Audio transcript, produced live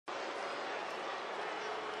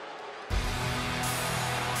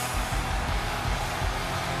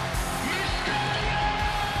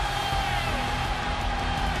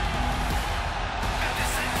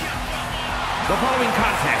The following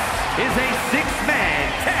contest is a six-man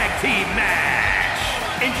tag team match.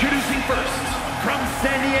 Introducing first, from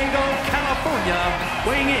San Diego, California,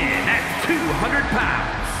 weighing in at 200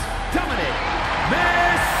 pounds, Dominic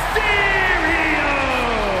Mysterio!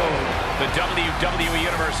 The WWE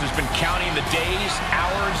Universe has been counting the days,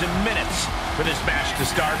 hours, and minutes for this match to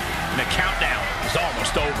start, and the countdown is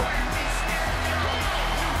almost over.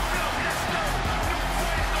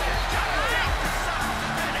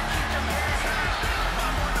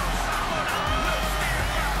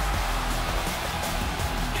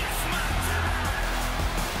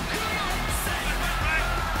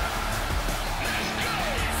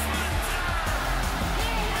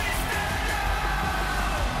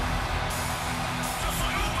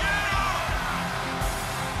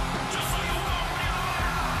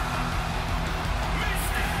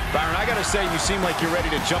 Byron, I gotta say, you seem like you're ready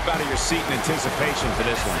to jump out of your seat in anticipation for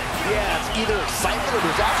this one. Yeah, it's either excitement or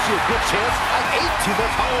there's actually a good chance I ate too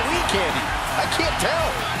much Halloween candy. I can't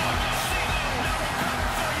tell.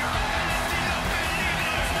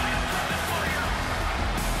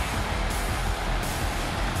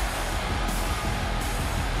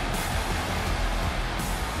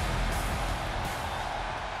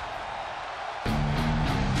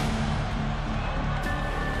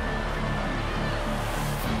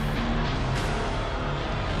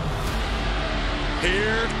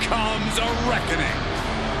 Here comes a reckoning.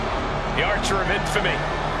 The Archer of Infamy,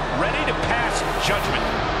 ready to pass judgment.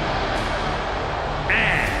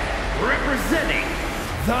 And representing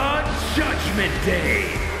the Judgment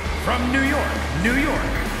Day, from New York, New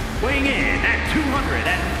York, weighing in at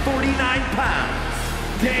 249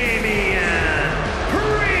 pounds, Damian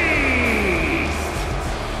Priest!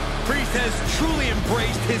 Priest has truly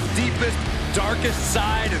embraced his deepest, darkest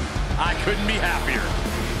side, and I couldn't be happier.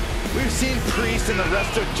 We've seen Priest and the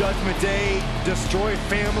rest of Judgment Day destroy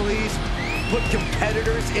families, put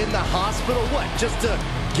competitors in the hospital. What, just to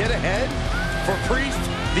get ahead? For Priest,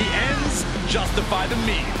 the ends justify the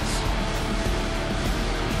means.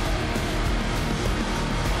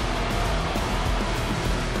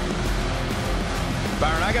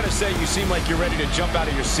 Byron, I gotta say, you seem like you're ready to jump out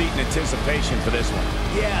of your seat in anticipation for this one.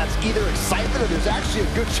 Yeah, it's either excitement or there's actually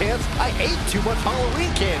a good chance I ate too much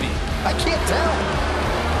Halloween candy. I can't tell.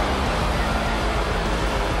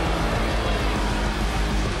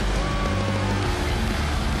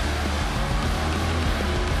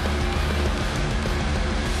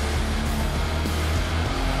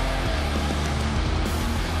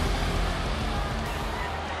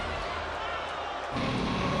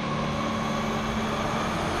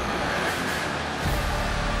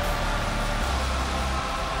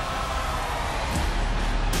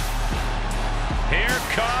 Here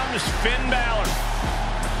comes Finn Balor.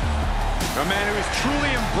 A man who has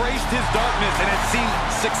truly embraced his darkness and has seen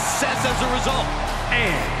success as a result.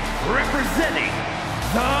 And representing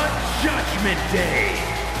the Judgment Day,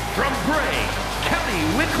 from Bray, County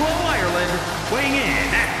Wicklow, Ireland, weighing in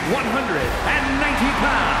at 190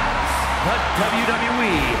 pounds, the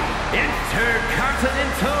WWE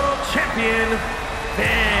Intercontinental Champion,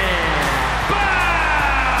 Finn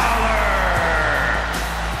Balor!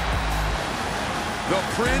 The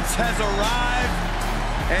Prince has arrived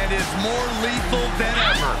and is more lethal than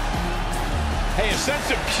ever. Hey, a sense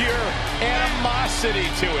of pure animosity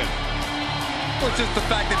to him. Or just the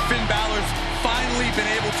fact that Finn Balor's finally been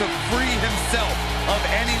able to free himself of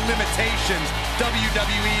any limitations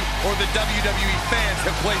WWE or the WWE fans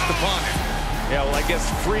have placed upon him. Yeah, well, I guess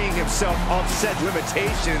freeing himself of said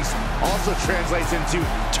limitations also translates into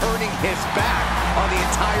turning his back on the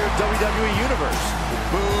entire WWE Universe.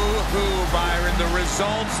 Boo-hoo, Byron. The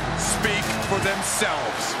results speak for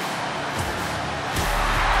themselves.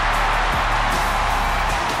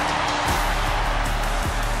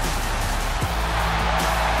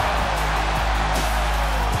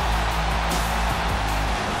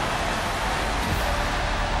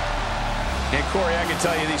 And Corey, I can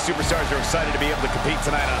tell you these superstars are excited to be able to compete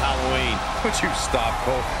tonight on Halloween. Would you stop,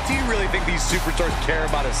 Cole? Do you really think these superstars care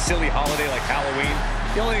about a silly holiday like Halloween?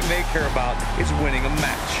 The only thing they care about is winning a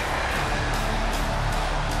match.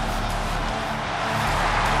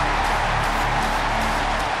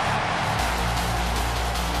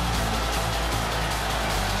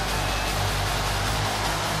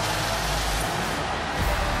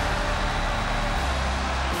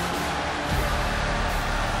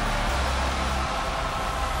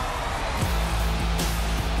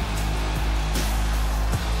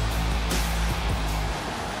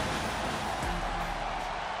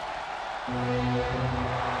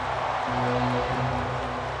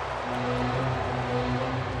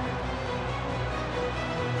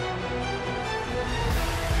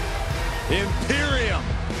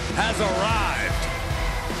 has arrived.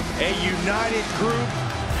 A united group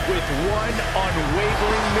with one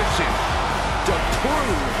unwavering mission: to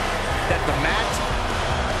prove that the mat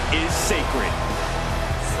is sacred.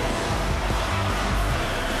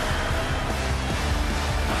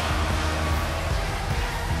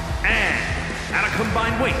 And at a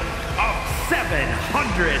combined weight of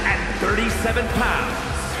 737 pounds,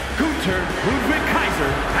 Gunther Ludwig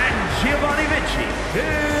Kaiser and Giovanni Vinci,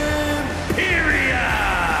 Imperium!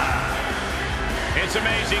 It's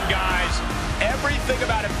amazing, guys. Everything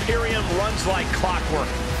about Imperium runs like clockwork.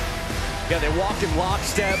 Yeah, they walk in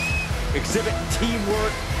lockstep, exhibit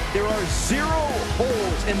teamwork. There are 0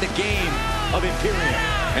 holes in the game of Imperium.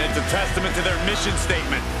 And it's a testament to their mission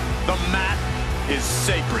statement. The mat is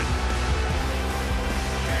sacred.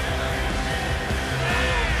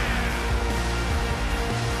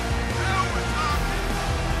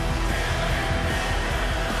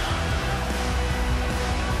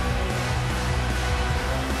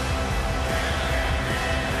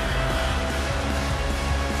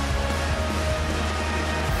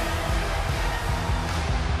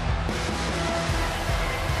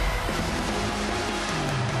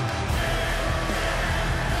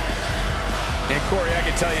 And Corey, I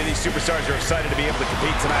can tell you these superstars are excited to be able to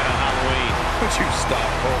compete tonight on Halloween. Would you stop,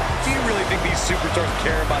 Cole? Do you really think these superstars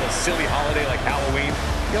care about a silly holiday like Halloween?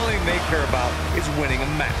 The only thing they care about is winning a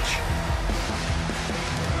match.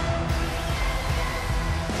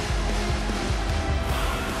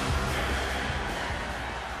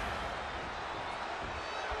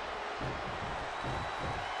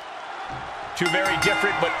 Two very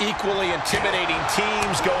different but equally intimidating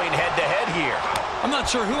teams going head-to-head here. I'm not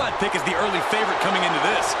sure who I'd pick as the early favorite coming into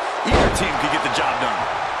this. Either team could get the job done.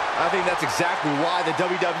 I think that's exactly why the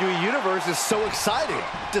WWE Universe is so excited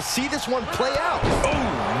to see this one play out. Oh,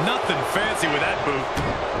 nothing fancy with that boot.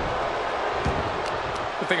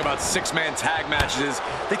 The thing about 6-man tag matches is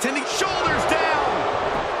they tend to shoulders down.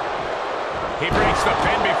 He breaks the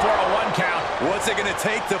pin before a 1 count. What's it going to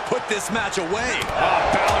take to put this match away? Oh,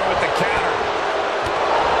 Balor with the counter.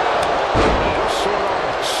 Oh, short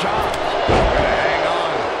arm chop. Hang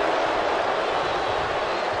on.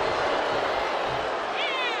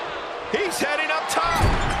 He's heading up top.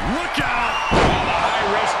 Look out! Oh, the high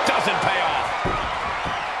risk doesn't pay off.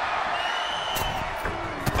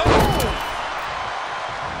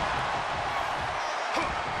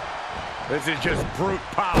 This is just brute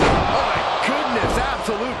power. Oh, my goodness.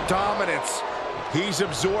 Absolute dominance. He's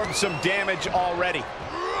absorbed some damage already.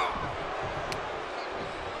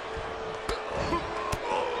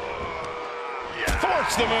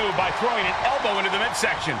 Forced the move by throwing an elbow into the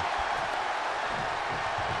midsection.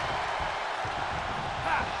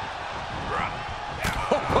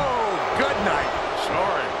 Oh, good night.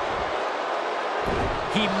 Sorry.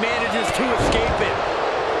 He manages to escape it.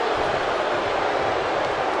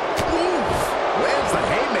 Lands the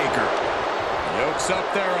haymaker. Yokes up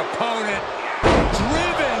their opponent.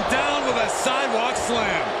 Driven down with a sidewalk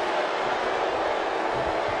slam.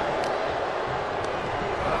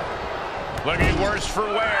 Looking worse for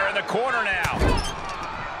wear in the corner now.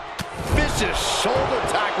 Vicious shoulder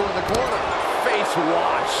tackle in the corner. Face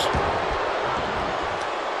wash.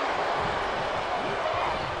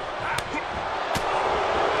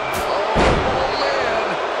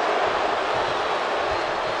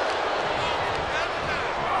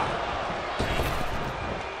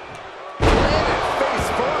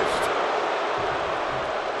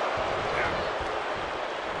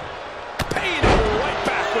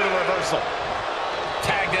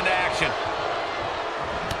 Tagged into action.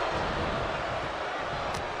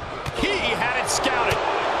 He had it scouted.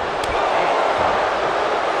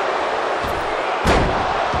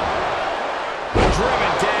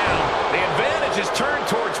 Driven down. The advantage is turned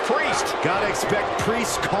towards Priest. Gotta expect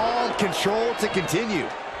Priest's calm control to continue.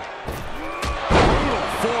 Brutal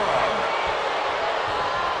forearm.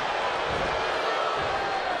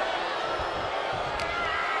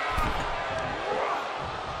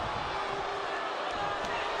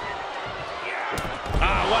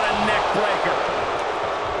 What a neck breaker.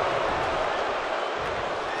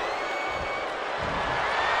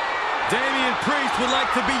 Damian Priest would like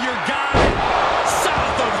to be your guy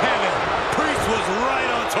south of heaven. Priest was right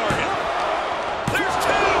on target. There's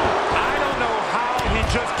 2. I don't know how he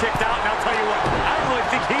just kicked out, and I'll tell you what, I don't really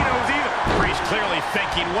think he knows either. Priest clearly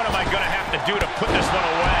thinking, what am I going to have to do to put this one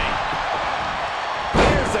away?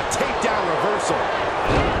 There's a takedown reversal.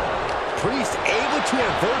 Priest able to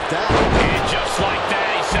avert that. And just like that,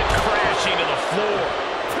 he sent crashing to the floor.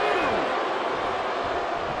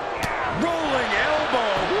 Rolling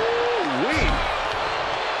elbow. Woo-wee.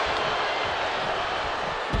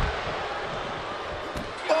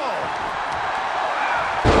 Oh,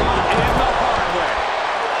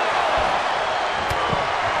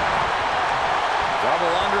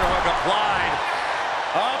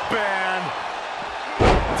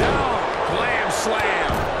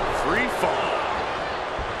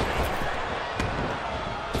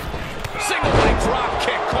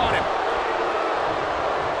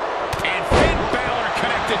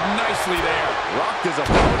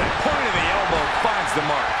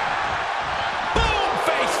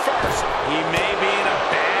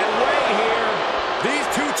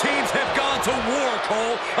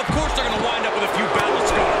 of course they're going to wind up with a few battle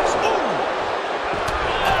scars. Ooh.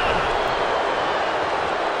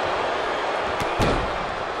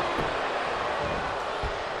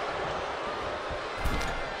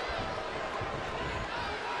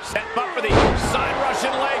 Set up for the side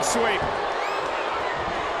Russian leg sweep.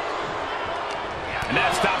 And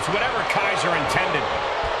that stops whatever Kaiser intended.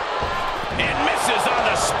 And misses on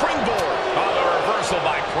the springboard. Oh, the reversal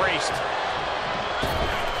by Priest.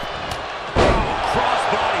 Oh,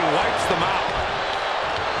 crossbody wipes them out.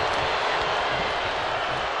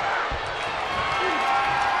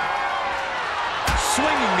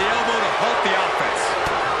 Swinging the elbow to halt the offense.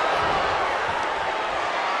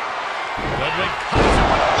 Ludwig Kaiser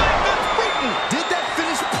with a leg that's beaten. Did that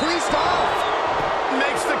finish Priest off?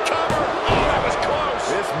 Makes the cover. Oh, that was close.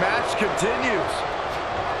 This match continues.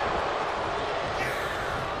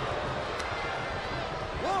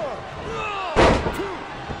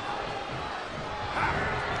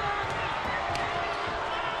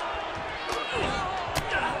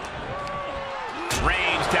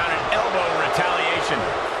 Range down an elbow retaliation.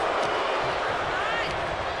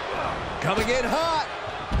 Coming in hot.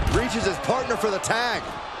 Reaches his partner for the tag.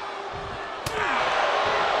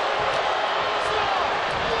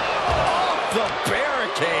 Off the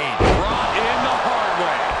barricade. Brought in the hard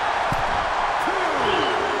way.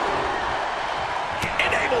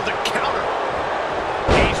 Enabled to counter.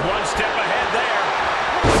 He's one step ahead there.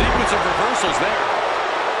 Sequence of reversals there.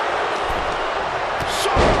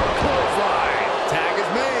 Sharp clothesline. Tag is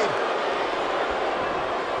made.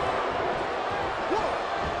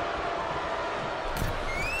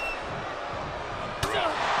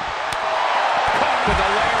 Caught with a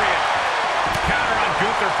lariat. Counter on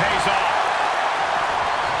Gunther pays off.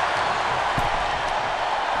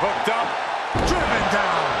 Hooked up. Driven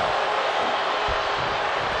down.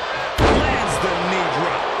 Lands the knee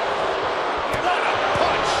drop. What a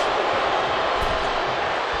punch.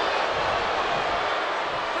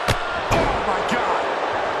 Oh, my God.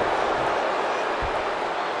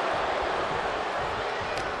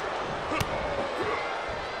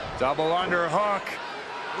 Double underhook.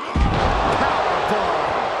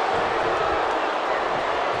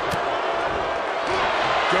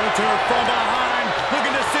 Gunther from behind,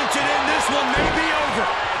 looking to cinch it in. This one may be over.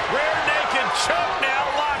 Rear naked choke now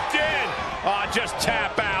locked in. Oh, just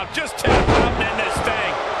tap out. Just tap out and end this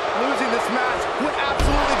thing. Losing this match would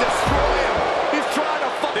absolutely destroy him. He's trying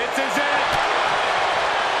to fight. This is it.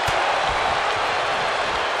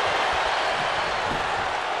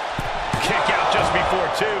 Kick out just before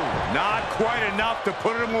two. Not quite enough to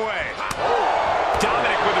put him away.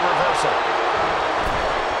 Dominic with the reversal.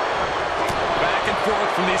 Back and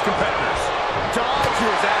forth from these competitors.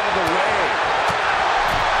 Dodges out of the way.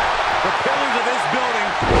 The pillars of this building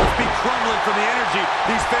must be crumbling from the energy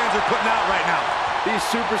these fans are putting out right now. These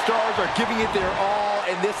superstars are giving it their all,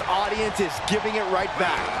 and this audience is giving it right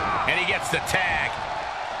back. And he gets the tag.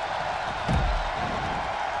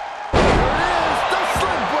 There it is, the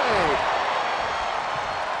Sling Blade.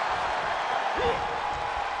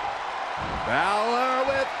 Balor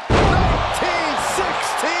with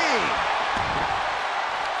 1916.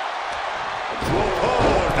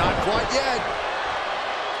 Whoa, not quite yet.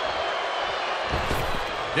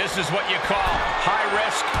 This is what you call high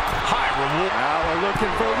risk, high reward. Now we're looking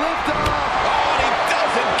for liftoff. Oh, and he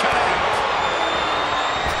doesn't connect.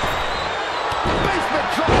 Basement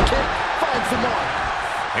drop kick finds the mark.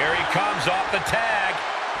 Here he comes off the tag.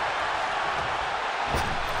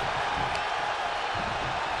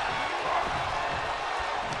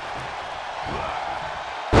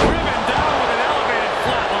 Driven down with an elevated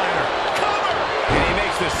flatliner. Cover! And he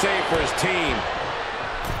makes the save for his team.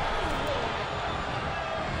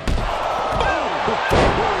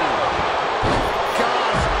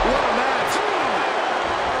 Gosh, what a match.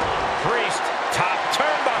 Priest, top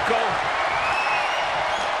turnbuckle.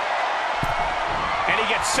 And he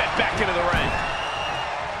gets set back into the ring.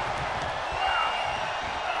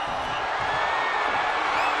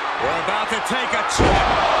 We're about to take a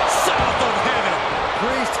trip south of heaven.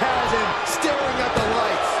 Priest has him staring at the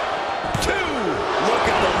lights. Two. Look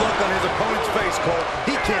at the look on his opponent's face, Cole.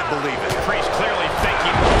 He can't believe it. Priest clearly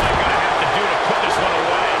thinking, what am I going to have to do to put this one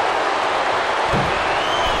away?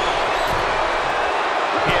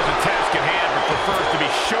 He has a task at hand, but prefers to be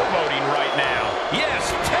showboating right now.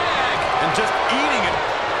 Yes, tag! And just eating it.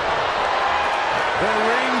 The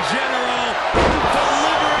ring general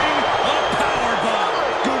delivering the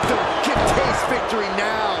powerbomb. Gunther can taste victory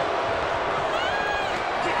now.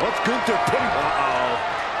 What's Gunther putting? Uh-oh.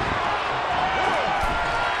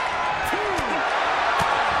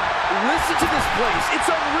 Listen to this place.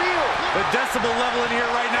 It's unreal. The decibel level in here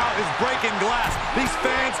right now is breaking glass. These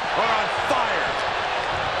fans are on fire.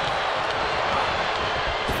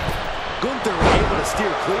 Gunther able to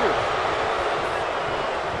steer clear.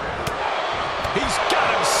 He's got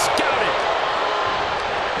him scouted.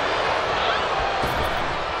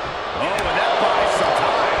 Oh, and that buys some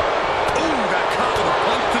time. Ooh, that caught with a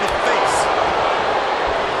punch to the face.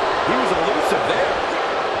 He was elusive there.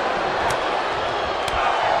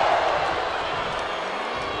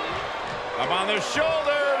 Up on their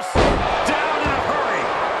shoulders. Down in a hurry.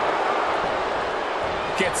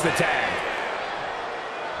 Gets the tag.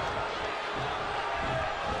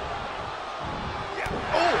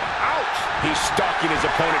 Oh, ouch. He's stalking his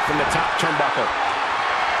opponent from the top turnbuckle.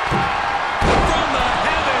 From the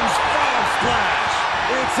heavens, frog splash.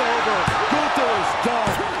 It's over. Gunther is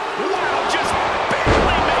done. Wow, just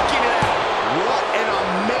barely making it out. What an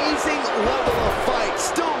amazing level of fight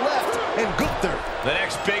still left in Gunther. The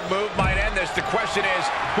next big move might end this. The question is,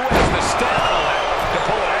 who has the stamina left to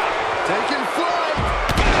pull it out? Taking flight.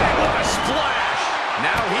 And what a splash.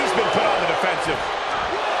 Now he's been put on the defensive.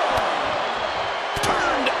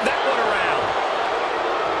 Turned that one around.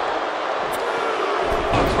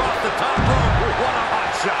 Across the top rope. What a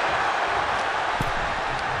hot shot.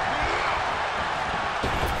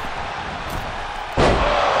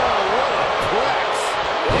 Oh, what a flex.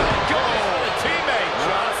 It goes for the teammate.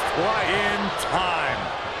 Just right in time.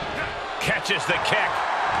 Catches the kick.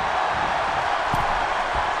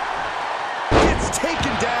 Gets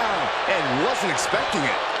taken down and wasn't expecting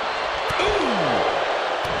it.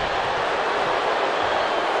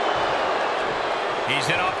 He's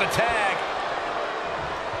in off the tag.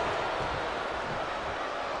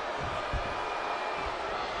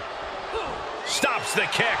 Stops the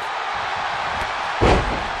kick.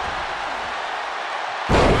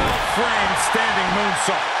 Well-framed standing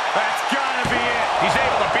moonsault. That's gotta be it. He's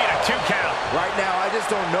able to beat a 2 count. Right now, I just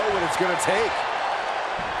don't know what it's going to take.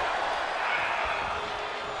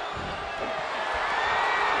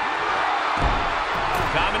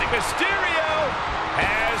 Dominic Mysterio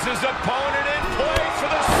has his opponent in place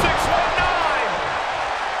for the 619.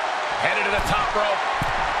 Headed to the top rope.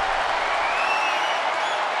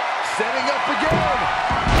 Setting up again.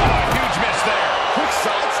 Oh, huge miss there. Quick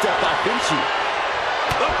sidestep by Vinci.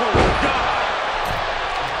 Oh, God.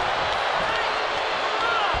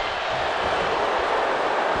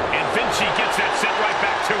 And Vinci gets that sent right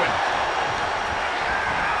back to him.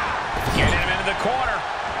 Get him into the corner.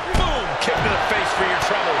 Boom! Kick to the face for your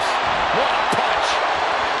troubles. What a punch.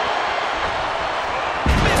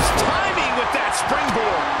 Missed timing with that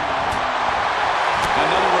springboard.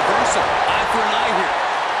 Another reversal. Eye for an eye here.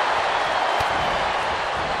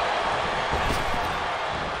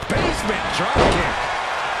 Basement drop kick.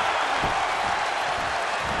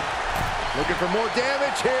 Looking for more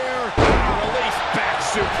damage here. Release back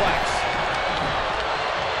suplex.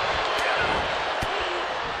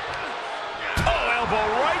 Oh, elbow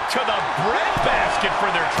right to the breadbasket for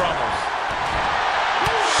their troubles.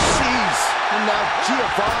 Jeez. And now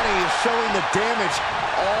Giovanni is showing the damage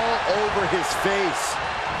all over his face.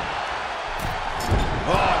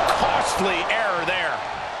 Oh, costly error there.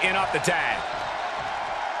 In off the tag.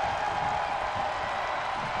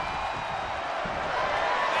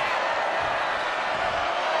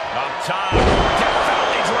 Up top, Death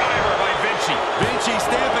Valley driver by Vinci. Vinci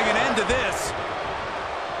stamping an end to this.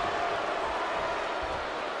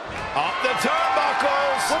 Up the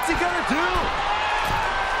turnbuckles. What's he gonna do?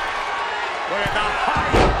 Look at the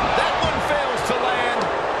height. That one fails to land.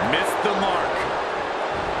 Missed the mark.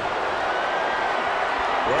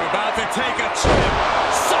 We're about to take a trip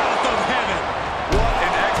south of heaven. What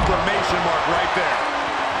an exclamation mark right there.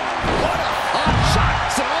 What a hot shot.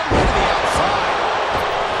 So all the way to the outside.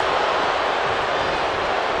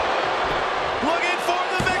 Looking for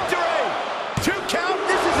the victory. 2 count.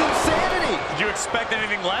 This is insanity. Did you expect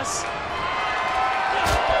anything less?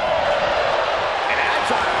 And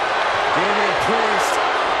agile. Damian Priest.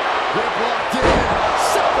 Rip locked in.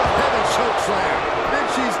 South of heaven chokeslam.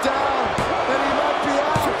 Vinci's down. And he might be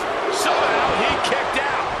out. Somehow he kicked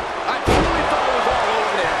out. I truly thought it was all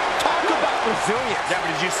over there. Talk about resilience. Yeah,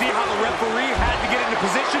 but did you see how the referee had to get into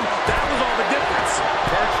position? That was all the difference.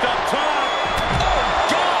 Perched up top.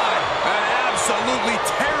 Oh, God! An absolutely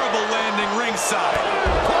terrible landing ringside.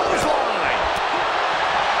 Clothesline.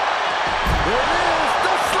 There it is.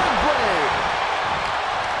 The sling blade.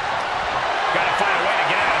 Gotta find a way to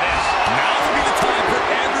get out of this. Now would be the time for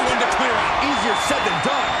everyone to clear out. Easier said than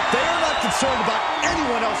done. They are not concerned about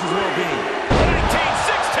anyone else's well-being.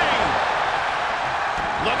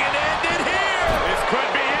 1916. Looking to end it here. This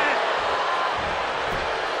could be it.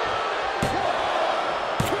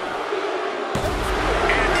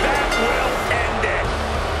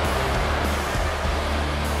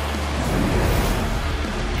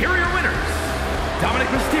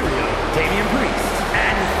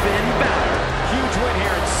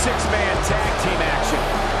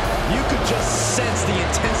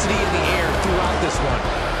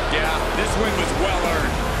 win was